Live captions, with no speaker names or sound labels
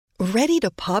Ready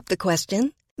to pop the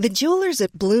question? The jewelers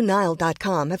at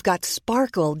BlueNile.com have got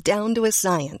sparkle down to a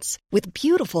science with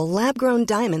beautiful lab-grown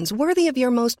diamonds worthy of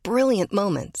your most brilliant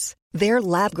moments. Their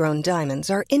lab-grown diamonds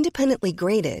are independently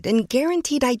graded and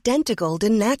guaranteed identical to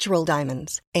natural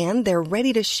diamonds, and they're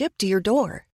ready to ship to your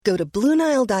door. Go to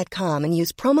BlueNile.com and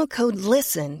use promo code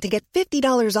LISTEN to get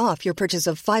 $50 off your purchase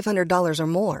of $500 or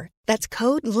more. That's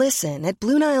code LISTEN at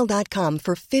BlueNile.com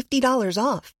for $50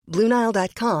 off.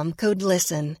 BlueNile.com, code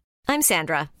LISTEN. I'm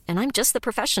Sandra, and I'm just the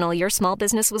professional your small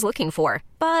business was looking for.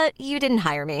 But you didn't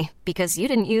hire me because you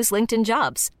didn't use LinkedIn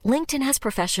Jobs. LinkedIn has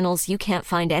professionals you can't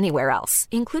find anywhere else,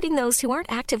 including those who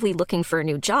aren't actively looking for a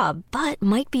new job, but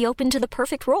might be open to the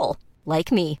perfect role,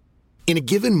 like me. In a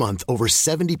given month, over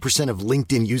 70% of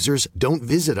LinkedIn users don't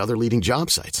visit other leading job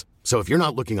sites. So if you're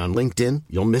not looking on LinkedIn,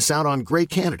 you'll miss out on great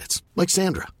candidates like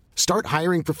Sandra. Start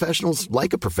hiring professionals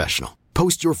like a professional.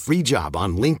 Post your free job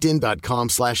on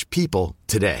linkedin.com/people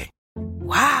today.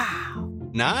 Wow.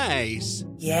 Nice.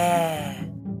 Yeah.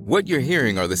 What you're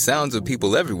hearing are the sounds of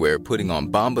people everywhere putting on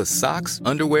Bombas socks,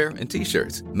 underwear, and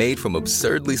T-shirts made from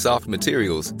absurdly soft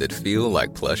materials that feel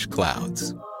like plush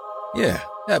clouds. Yeah,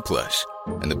 that plush.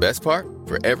 And the best part?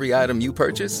 For every item you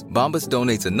purchase, Bombas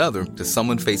donates another to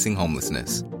someone facing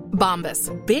homelessness. Bombas.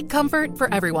 Big comfort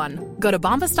for everyone. Go to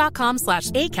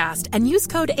bombas.com/ACAST and use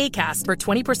code ACAST for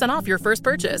 20% off your first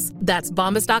purchase. That's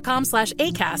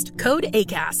bombas.com/ACAST. Code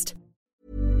ACAST.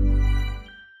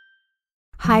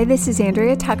 Hi, this is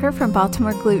Andrea Tucker from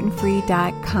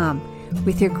BaltimoreGlutenFree.com.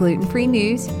 With your gluten-free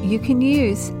news you can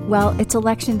use. Well, it's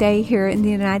election day here in the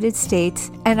United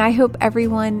States, and I hope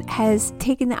everyone has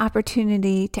taken the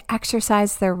opportunity to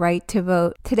exercise their right to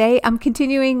vote. Today, I'm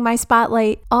continuing my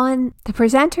spotlight on the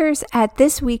presenters at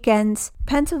this weekend's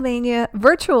Pennsylvania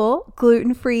Virtual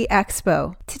Gluten-Free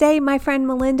Expo. Today, my friend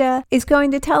Melinda is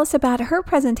going to tell us about her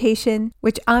presentation,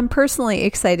 which I'm personally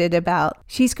excited about.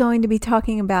 She's going to be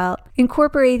talking about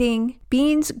incorporating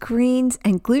beans, greens,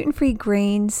 and gluten-free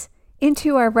grains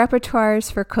into our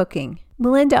repertoires for cooking.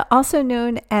 Melinda, also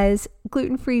known as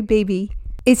Gluten-Free Baby,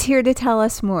 is here to tell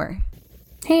us more.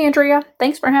 Hey Andrea,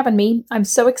 thanks for having me. I'm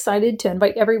so excited to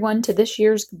invite everyone to this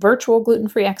year's Virtual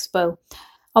Gluten-Free Expo.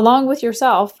 Along with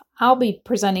yourself, I'll be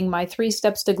presenting my 3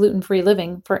 steps to gluten-free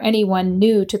living for anyone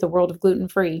new to the world of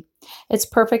gluten-free. It's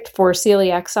perfect for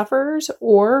celiac sufferers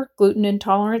or gluten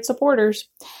intolerant supporters.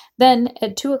 Then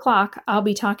at 2 o'clock, I'll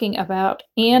be talking about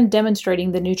and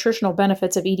demonstrating the nutritional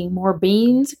benefits of eating more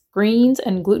beans, greens,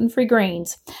 and gluten-free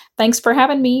grains. Thanks for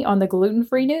having me on the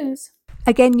Gluten-Free News.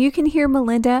 Again, you can hear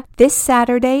Melinda this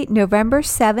Saturday, November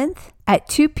 7th at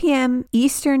 2 p.m.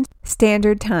 Eastern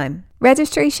Standard Time.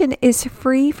 Registration is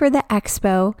free for the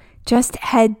expo. Just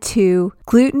head to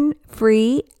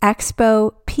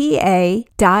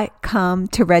glutenfreeexpopa.com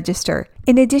to register.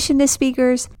 In addition to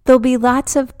speakers, there'll be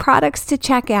lots of products to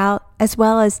check out, as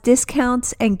well as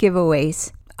discounts and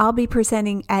giveaways. I'll be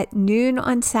presenting at noon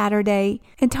on Saturday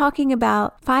and talking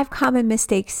about 5 common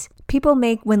mistakes people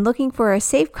make when looking for a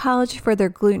safe college for their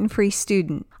gluten-free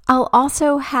student. I'll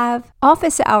also have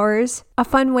office hours, a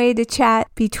fun way to chat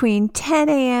between 10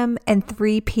 a.m. and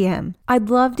 3 p.m. I'd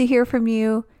love to hear from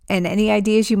you and any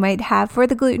ideas you might have for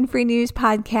the Gluten-Free News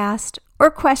podcast,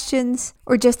 or questions,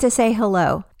 or just to say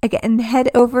hello. Again,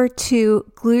 head over to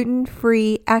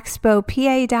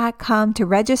glutenfreeexpopa.com to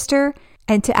register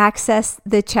and to access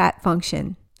the chat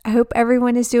function. I hope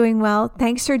everyone is doing well.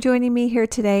 Thanks for joining me here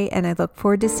today, and I look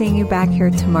forward to seeing you back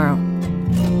here tomorrow.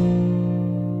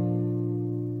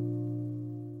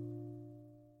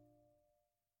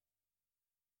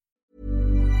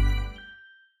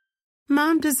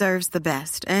 Mom deserves the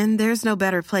best, and there's no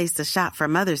better place to shop for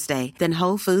Mother's Day than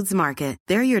Whole Foods Market.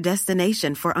 They're your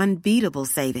destination for unbeatable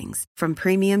savings, from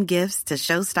premium gifts to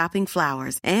show-stopping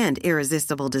flowers and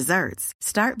irresistible desserts.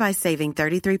 Start by saving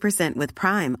 33% with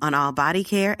Prime on all body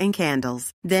care and candles.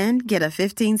 Then get a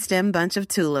 15-stem bunch of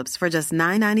tulips for just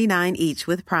 $9.99 each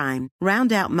with Prime.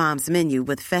 Round out Mom's menu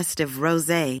with festive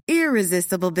rosé,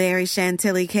 irresistible berry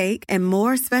chantilly cake, and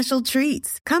more special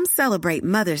treats. Come celebrate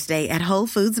Mother's Day at Whole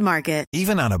Foods Market.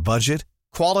 Even on a budget,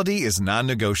 quality is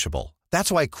non-negotiable.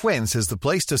 That's why Quince is the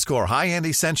place to score high-end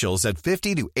essentials at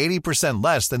 50 to 80%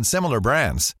 less than similar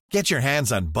brands. Get your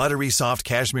hands on buttery soft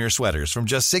cashmere sweaters from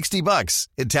just $60,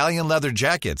 Italian leather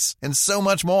jackets, and so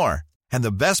much more. And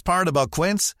the best part about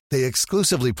Quince, they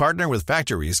exclusively partner with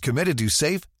factories committed to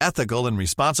safe, ethical, and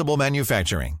responsible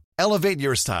manufacturing. Elevate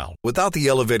your style without the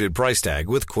elevated price tag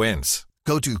with Quince.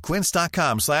 Go to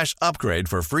quince.com/upgrade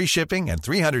for free shipping and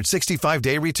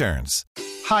 365-day returns.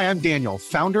 Hi, I'm Daniel,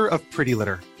 founder of Pretty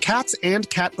Litter. Cats and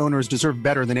cat owners deserve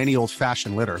better than any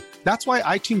old-fashioned litter. That's why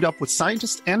I teamed up with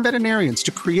scientists and veterinarians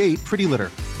to create Pretty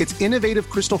Litter. Its innovative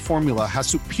crystal formula has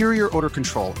superior odor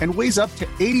control and weighs up to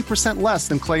 80% less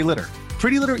than clay litter.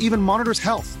 Pretty Litter even monitors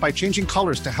health by changing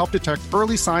colors to help detect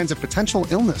early signs of potential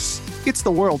illness. It's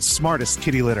the world's smartest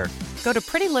kitty litter. Go to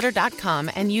prettylitter.com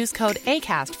and use code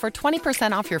ACAST for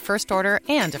 20% off your first order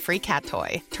and a free cat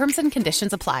toy. Terms and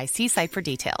conditions apply. See site for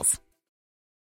details.